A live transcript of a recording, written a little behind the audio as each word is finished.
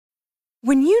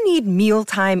When you need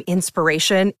mealtime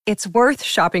inspiration, it's worth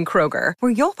shopping Kroger,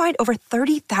 where you'll find over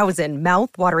 30,000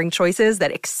 mouth-watering choices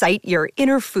that excite your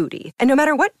inner foodie. And no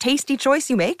matter what tasty choice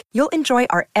you make, you'll enjoy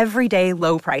our everyday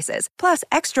low prices, plus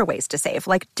extra ways to save,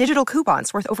 like digital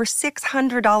coupons worth over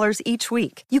 $600 each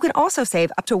week. You can also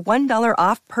save up to $1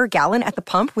 off per gallon at the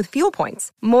pump with fuel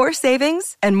points. More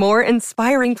savings and more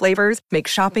inspiring flavors make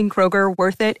shopping Kroger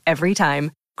worth it every time.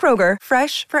 Kroger,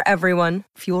 fresh for everyone.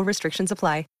 Fuel restrictions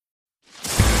apply.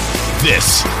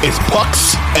 This is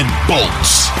Pucks and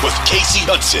Bolts with Casey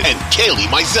Hudson and Kaylee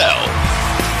Mizell.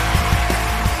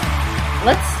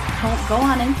 Let's go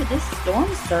on into this storm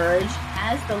surge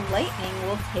as the Lightning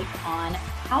will take on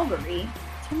Calgary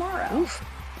tomorrow. Oof.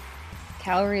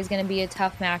 Calgary is going to be a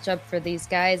tough matchup for these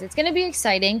guys. It's going to be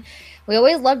exciting. We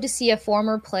always love to see a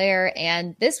former player,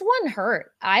 and this one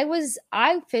hurt. I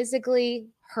physically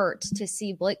hurt to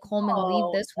see Blake Coleman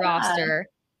leave this roster,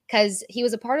 because he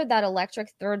was a part of that electric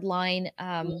third line.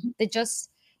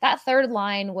 That third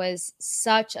line was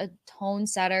such a tone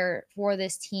setter for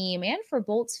this team and for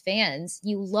Bolts fans.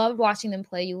 You loved watching them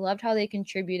play. You loved how they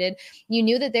contributed. You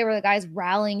knew that they were the guys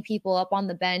rallying people up on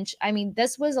the bench. I mean,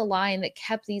 this was a line that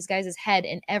kept these guys' head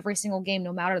in every single game,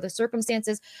 no matter the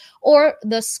circumstances or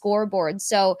the scoreboard.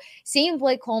 So seeing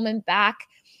Blake Coleman back,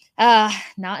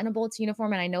 not in a Bolts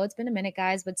uniform, and I know it's been a minute,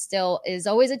 guys, but still is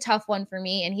always a tough one for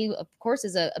me. And he, of course,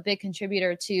 is a big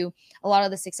contributor to a lot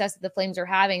of the success that the Flames are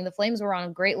having. The Flames were on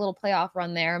a great little playoff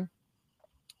run there.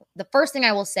 The first thing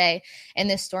I will say in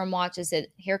this Storm watch is that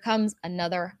here comes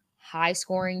another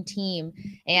high-scoring team,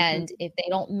 and if they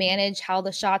don't manage how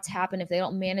the shots happen, if they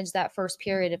don't manage that first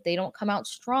period, if they don't come out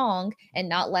strong and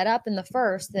not let up in the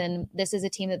first, then this is a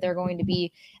team that they're going to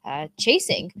be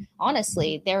chasing.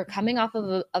 Honestly, they're coming off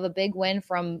of a big win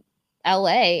from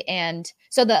LA. And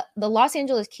so the Los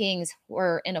Angeles Kings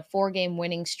were in a 4-game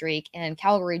winning streak, and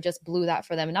Calgary just blew that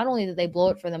for them. And not only did they blow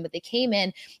it for them, but they came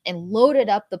in and loaded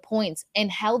up the points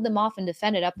and held them off and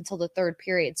defended up until the third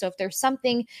period. So if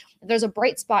there's a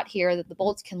bright spot here that the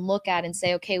Bolts can look at and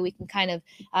say, okay, we can kind of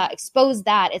expose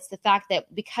that. It's the fact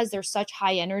that because there's such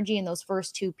high energy in those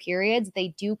first 2 periods, they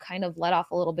do kind of let off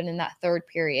a little bit in that third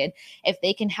period. If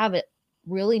they can have it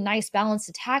really nice balanced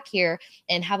attack here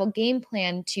and have a game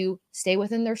plan to stay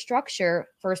within their structure,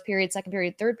 first period, second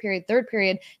period, third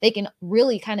period, they can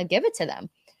really kind of give it to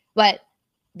them. But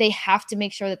they have to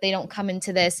make sure that they don't come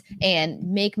into this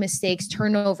and make mistakes,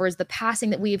 turnovers, the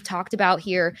passing that we've talked about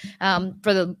here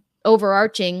for the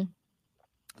overarching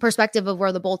perspective of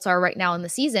where the Bolts are right now in the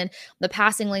season. The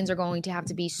passing lanes are going to have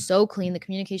to be so clean. The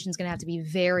communication is going to have to be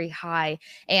very high.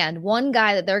 And one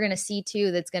guy that they're going to see too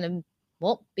that's going to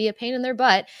be a pain in their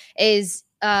butt is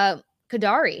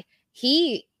Kadari.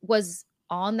 He was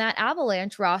on that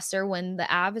Avalanche roster when the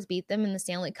Avs beat them in the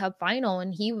Stanley Cup final,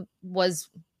 and he was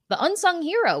the unsung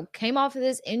hero. Came off of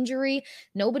this injury.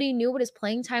 Nobody knew what his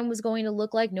playing time was going to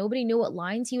look like. Nobody knew what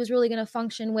lines he was really going to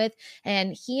function with,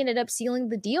 and he ended up sealing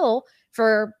the deal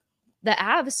for the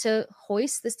Avs to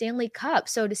hoist the Stanley Cup.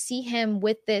 So to see him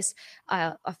with this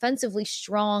offensively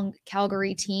strong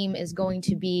Calgary team is going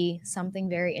to be something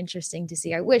very interesting to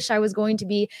see. I wish I was going to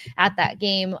be at that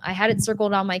game. I had it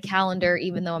circled on my calendar,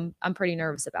 even though I'm pretty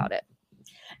nervous about it.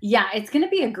 Yeah, it's going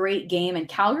to be a great game. And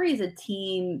Calgary is a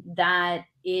team that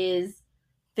is,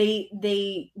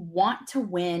 they want to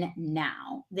win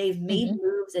now. They've made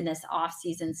moves in this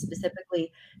offseason,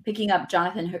 specifically picking up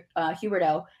Jonathan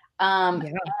Huberdeau.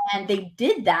 And they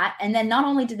did that. And then not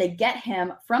only did they get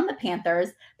him from the Panthers,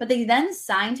 but they then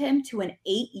signed him to an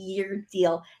 8-year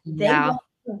deal. They want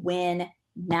to win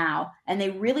now. And they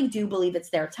really do believe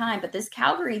it's their time. But this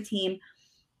Calgary team,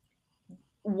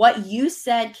 what you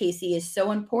said, Casey, is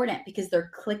so important because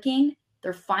they're clicking.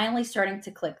 They're finally starting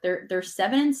to click. They're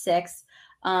 7-6.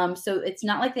 So it's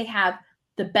not like they have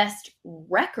the best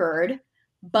record,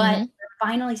 but they're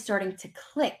finally starting to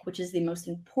click, which is the most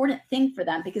important thing for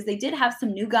them because they did have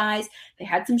some new guys. They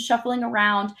had some shuffling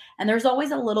around, and there's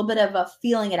always a little bit of a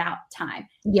feeling it out time.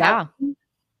 Yeah.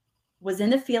 Was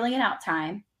in the feeling it out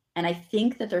time, and I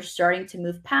think that they're starting to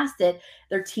move past it.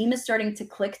 Their team is starting to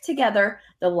click together.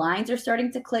 The lines are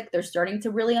starting to click. They're starting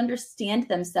to really understand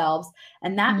themselves,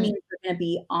 and that means they're going to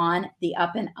be on the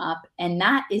up and up, and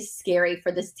that is scary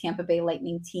for this Tampa Bay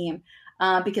Lightning team.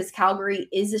 Because Calgary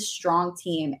is a strong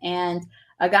team and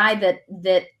a guy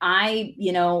that I,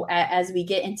 as we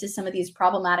get into some of these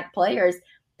problematic players,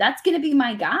 that's going to be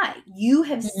my guy. You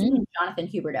have seen Jonathan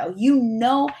Huberdeau. You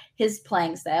know his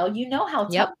playing style. You know how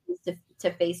tough he is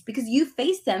to face because you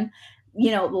faced him,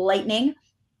 Lightning,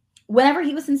 whenever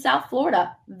he was in South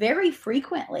Florida, very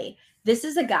frequently. This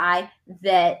is a guy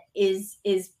that is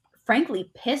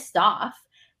frankly pissed off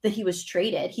that he was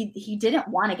traded. He didn't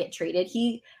want to get traded.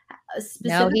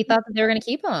 No, he thought that they were going to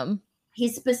keep him. He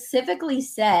specifically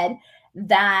said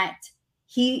that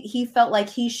he felt like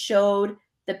he showed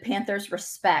the Panthers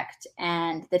respect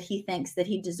and that he thinks that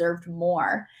he deserved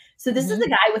more. So this is a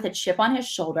guy with a chip on his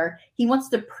shoulder. He wants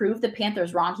to prove the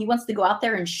Panthers wrong. He wants to go out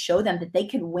there and show them that they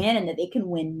can win and that they can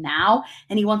win now.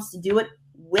 And he wants to do it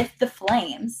with the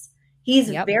Flames. He's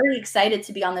very excited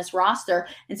to be on this roster.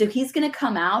 And so he's going to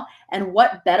come out, and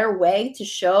what better way to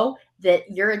show that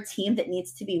you're a team that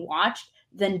needs to be watched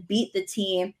than beat the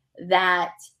team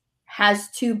that has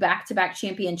 2 back-to-back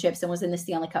championships and was in the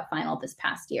Stanley Cup final this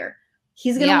past year.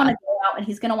 He's going to want to go out and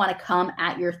he's going to want to come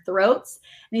at your throats,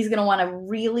 and he's going to want to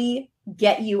really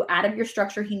get you out of your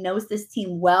structure. He knows this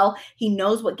team well. He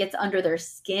knows what gets under their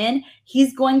skin.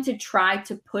 He's going to try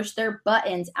to push their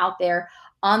buttons out there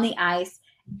on the ice,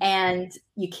 and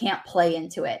you can't play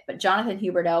into it. But Jonathan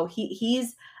Huberdeau,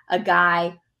 he's a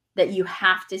guy that you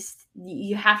have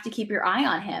to keep your eye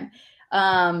on him.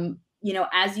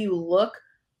 As you look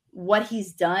what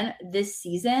he's done this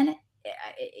season,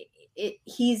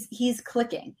 he's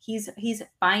clicking. He's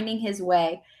finding his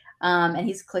way, and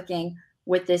he's clicking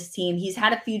with this team. He's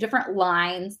had a few different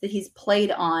lines that he's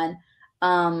played on,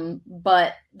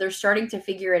 but they're starting to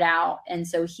figure it out. And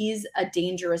so he's a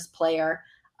dangerous player,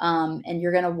 and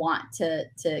you're going to want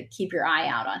to keep your eye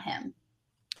out on him.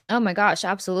 Oh my gosh,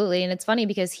 absolutely. And it's funny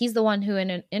because he's the one who in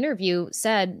an interview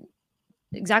said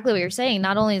exactly what you're saying.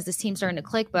 Not only is this team starting to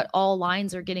click, but all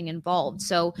lines are getting involved.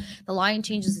 So the line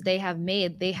changes that they have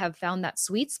made, they have found that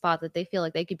sweet spot that they feel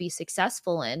like they could be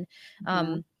successful in.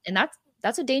 And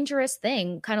that's a dangerous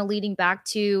thing, kind of leading back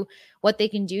to what they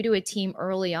can do to a team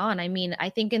early on. I mean, I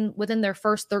think within their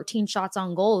first 13 shots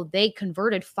on goal, they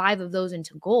converted 5 of those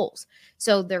into goals.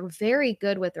 So they're very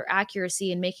good with their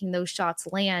accuracy and making those shots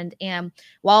land. And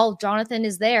while Jonathan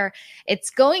is there, it's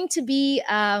going to be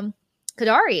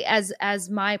Kadari as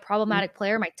my problematic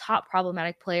player, my top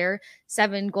problematic player.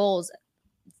 7 goals,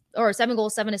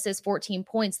 7 assists, 14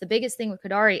 points. The biggest thing with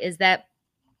Kadari is that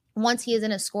once he is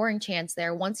in a scoring chance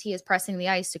there, once he is pressing the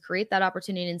ice to create that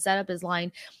opportunity and set up his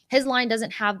line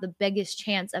doesn't have the biggest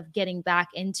chance of getting back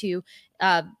into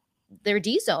their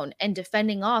D zone and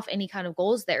defending off any kind of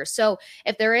goals there. So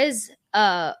if there is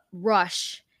a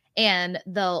rush and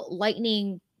the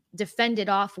Lightning defend it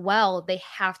off well, they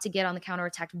have to get on the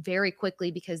counterattack very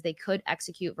quickly because they could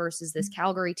execute versus this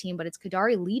Calgary team. But it's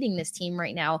Kadari leading this team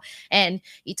right now. And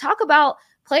you talk about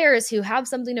players who have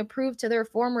something to prove to their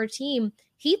former team.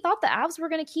 He thought the Avs were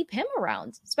going to keep him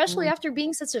around, especially after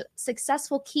being such a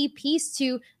successful key piece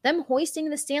to them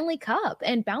hoisting the Stanley Cup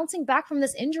and bouncing back from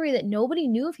this injury that nobody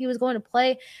knew if he was going to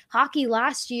play hockey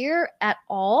last year at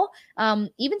all,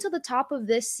 even to the top of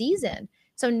this season.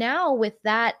 So now with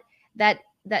that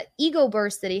ego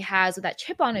burst that he has, with that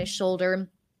chip on his shoulder,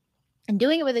 and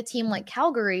doing it with a team like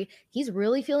Calgary, he's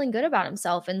really feeling good about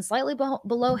himself. And slightly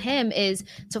below him is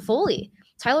Toffoli.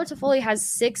 Tyler Toffoli has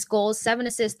 6 goals, 7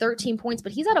 assists, 13 points,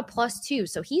 but he's at a +2.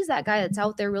 So he's that guy that's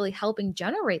out there really helping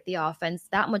generate the offense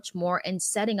that much more and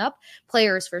setting up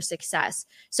players for success.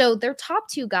 So their top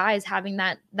 2 guys having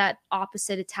that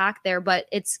opposite attack there, but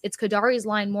it's Kadari's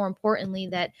line more importantly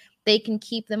that they can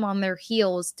keep them on their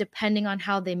heels depending on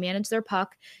how they manage their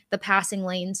puck, the passing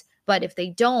lanes. But if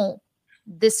they don't,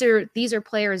 these are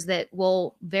players that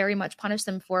will very much punish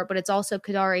them for it. But it's also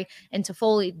Kadari and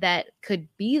Toffoli that could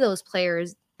be those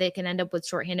players that can end up with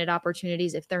shorthanded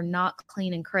opportunities if they're not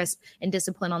clean and crisp and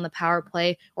disciplined on the power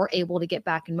play or able to get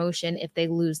back in motion if they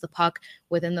lose the puck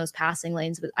within those passing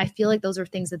lanes. But I feel like those are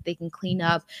things that they can clean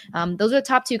up. Those are the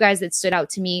top 2 guys that stood out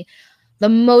to me the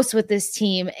most with this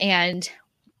team. And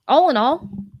all in all,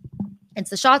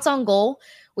 it's the shots on goal.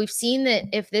 We've seen that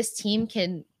if this team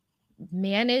can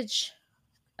manage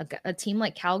a team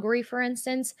like Calgary, for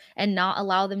instance, and not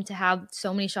allow them to have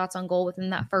so many shots on goal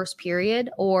within that first period,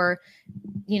 or,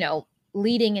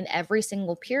 leading in every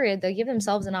single period, they'll give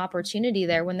themselves an opportunity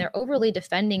there when they're overly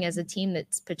defending as a team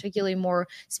that's particularly more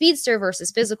speedster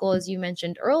versus physical, as you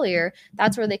mentioned earlier.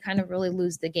 That's where they kind of really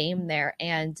lose the game there.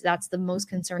 And that's the most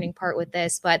concerning part with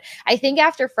this. But I think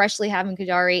after freshly having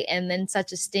Kadari and then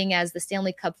such a sting as the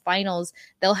Stanley Cup finals,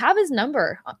 they'll have his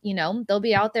number. They'll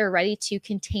be out there ready to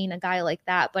contain a guy like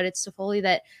that. But it's Toffoli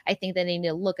that I think they need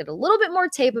to look at a little bit more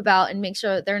tape about and make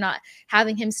sure that they're not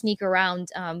having him sneak around,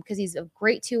 because he's a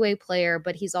great two-way player,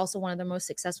 but he's also one of the most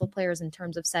successful players in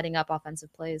terms of setting up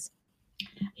offensive plays.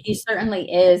 He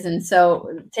certainly is. And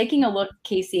so taking a look,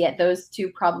 Casey, at those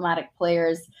 2 problematic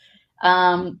players,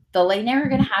 the Lightning are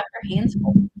going to have their hands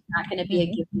full. It's not going to be a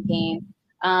given game.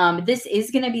 This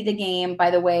is going to be the game,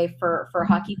 by the way, for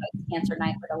Hockey Fights Cancer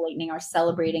Night, where the Lightning are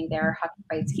celebrating their Hockey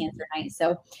Fights Cancer Night.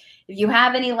 So if you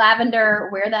have any lavender,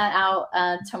 wear that out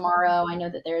tomorrow. I know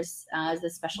that there's the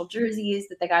special jerseys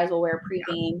that the guys will wear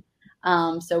pregame.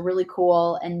 So really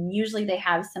cool. And usually they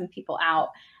have some people out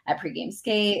at pregame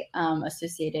skate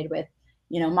associated with,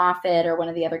 Moffitt or one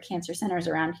of the other cancer centers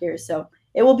around here. So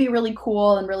it will be really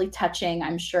cool and really touching,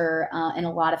 I'm sure, in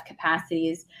a lot of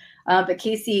capacities. But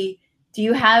Casey, do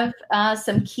you have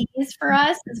some keys for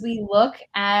us as we look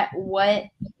at what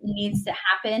needs to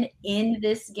happen in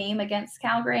this game against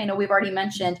Calgary? I know we've already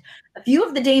mentioned a few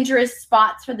of the dangerous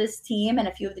spots for this team and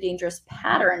a few of the dangerous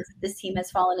patterns that this team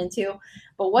has fallen into.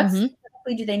 But what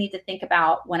specifically do they need to think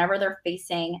about whenever they're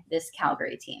facing this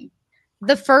Calgary team?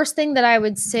 The first thing that I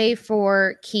would say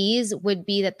for keys would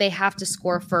be that they have to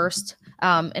score first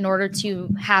in order to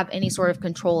have any sort of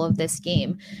control of this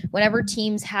game. Whenever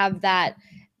teams have that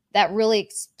really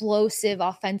explosive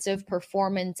offensive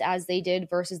performance as they did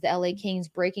versus the LA Kings,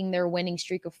 breaking their winning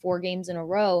streak of 4 games in a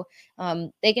row,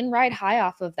 they can ride high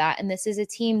off of that. And this is a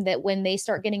team that when they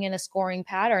start getting in a scoring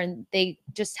pattern, they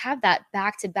just have that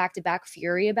back-to-back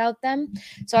fury about them.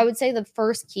 So I would say the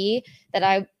first key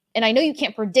that and I know you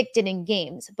can't predict it in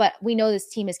games, but we know this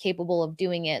team is capable of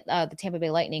doing it, the Tampa Bay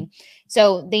Lightning.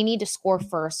 So they need to score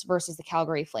first versus the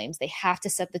Calgary Flames. They have to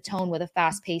set the tone with a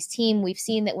fast-paced team. We've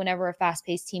seen that whenever a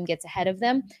fast-paced team gets ahead of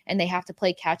them and they have to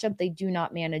play catch-up, they do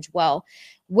not manage well.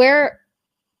 We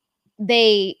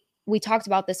talked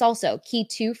about this also. Key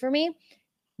 2 for me,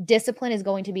 discipline is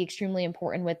going to be extremely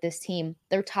important with this team.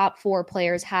 Their top 4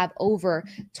 players have over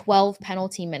 12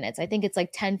 penalty minutes. I think it's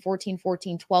like 10, 14,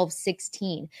 14, 12,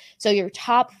 16. So your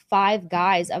top 5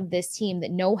 guys of this team that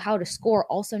know how to score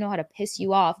also know how to piss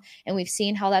you off. And we've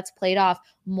seen how that's played off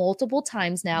multiple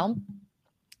times now.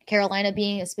 Carolina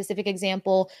being a specific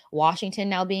example, Washington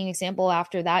now being an example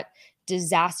after that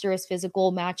disastrous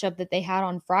physical matchup that they had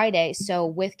on Friday. So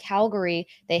with Calgary,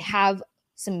 they have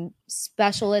some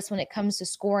specialists when it comes to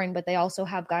scoring, but they also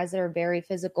have guys that are very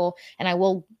physical. And I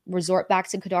will resort back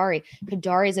to Kadari.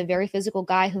 Kadari is a very physical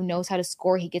guy who knows how to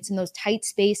score. He gets in those tight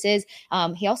spaces.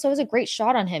 He also has a great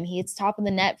shot on him. He hits top of the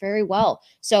net very well.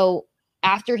 So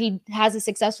after he has a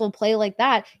successful play like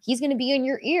that, he's going to be in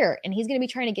your ear and he's going to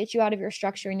be trying to get you out of your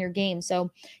structure in your game. So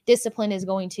discipline is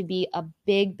going to be a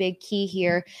big, big key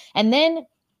here. And then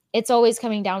it's always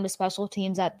coming down to special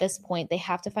teams at this point. They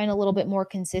have to find a little bit more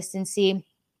consistency.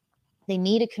 They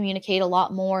need to communicate a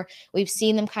lot more. We've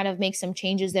seen them kind of make some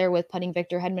changes there with putting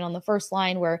Victor Hedman on the first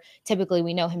line where typically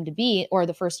we know him to be, or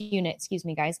the first unit, excuse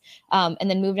me, guys, and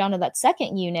then move down to that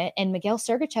second unit. And Miguel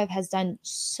Sergachev has done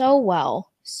so well.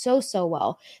 So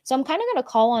well. So I'm kind of going to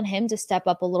call on him to step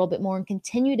up a little bit more and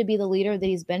continue to be the leader that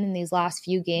he's been in these last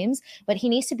few games. But he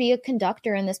needs to be a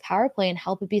conductor in this power play and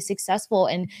help it be successful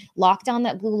and lock down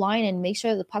that blue line and make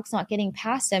sure the puck's not getting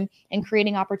past him and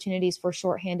creating opportunities for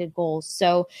shorthanded goals.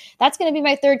 So that's going to be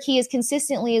my third key, is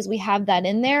consistently as we have that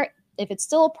in there. If it's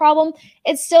still a problem,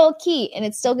 it's still a key, and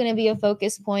it's still going to be a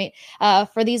focus point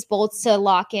for these Bolts to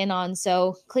lock in on.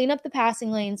 So clean up the passing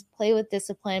lanes, play with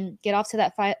discipline, get off to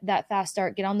that fast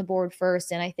start, get on the board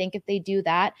first. And I think if they do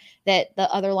that the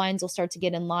other lines will start to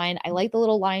get in line. I like the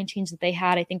little line change that they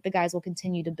had. I think the guys will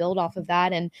continue to build off of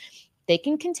that, and they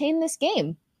can contain this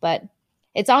game. But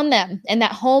it's on them, and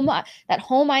that home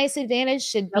ice advantage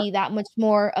should be that much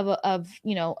more of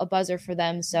a buzzer for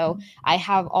them. So I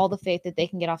have all the faith that they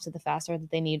can get off to the fast start that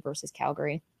they need versus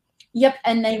Calgary. Yep,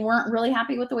 and they weren't really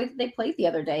happy with the way that they played the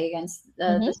other day against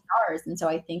the Stars, and so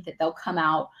I think that they'll come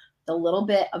out with a little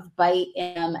bit of bite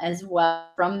in them as well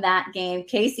from that game.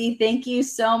 Casey, thank you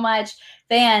so much.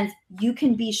 Fans, you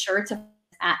can be sure to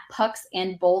at Pucks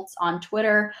and Bolts on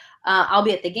Twitter. I'll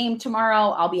be at the game tomorrow.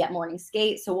 I'll be at morning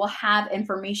skate. So we'll have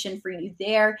information for you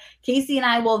there. Casey and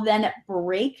I will then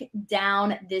break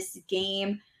down this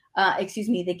game,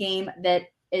 the game that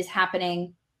is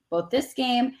happening, both this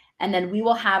game, and then we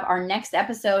will have our next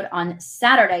episode on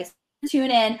Saturday. Tune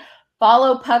in,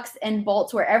 follow Pucks and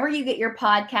Bolts wherever you get your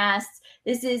podcasts.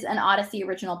 This is an Odyssey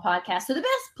original podcast. So the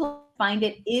best place to find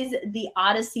it is the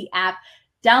Odyssey app.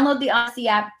 Download the Odyssey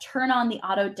app, turn on the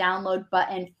auto download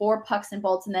button for Pucks and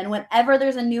Bolts. And then whenever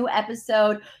there's a new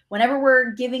episode, whenever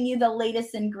we're giving you the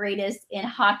latest and greatest in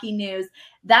hockey news,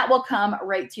 that will come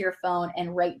right to your phone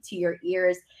and right to your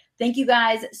ears. Thank you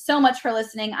guys so much for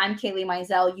listening. I'm Kaylee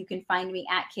Mizell. You can find me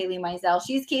at Kaylee Mizell.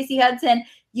 She's Casey Hudson.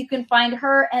 You can find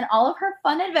her and all of her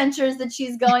fun adventures that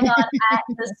she's going on at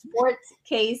the Sports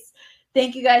Case.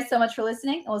 Thank you guys so much for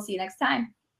listening, and we'll see you next time.